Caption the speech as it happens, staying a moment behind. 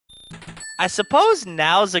I suppose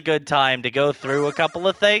now's a good time to go through a couple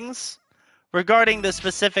of things regarding the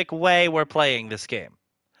specific way we're playing this game.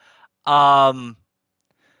 Um,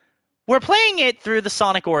 we're playing it through the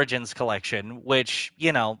Sonic Origins collection, which,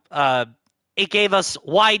 it gave us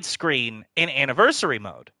widescreen in anniversary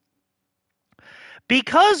mode.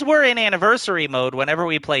 Because we're in anniversary mode whenever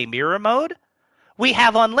we play mirror mode, we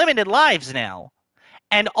have unlimited lives now.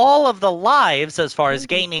 And all of the lives, as far as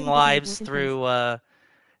gaming lives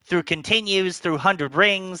through continues, through 100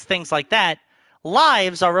 rings, things like that,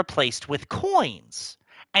 lives are replaced with coins.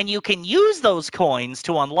 And you can use those coins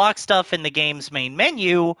to unlock stuff in the game's main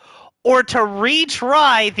menu or to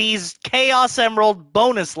retry these Chaos Emerald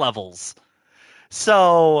bonus levels.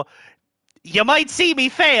 So you might see me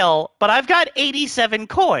fail, but I've got 87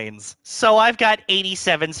 coins, so I've got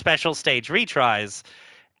 87 special stage retries.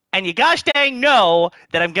 And you gosh dang know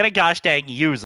that I'm going to gosh dang use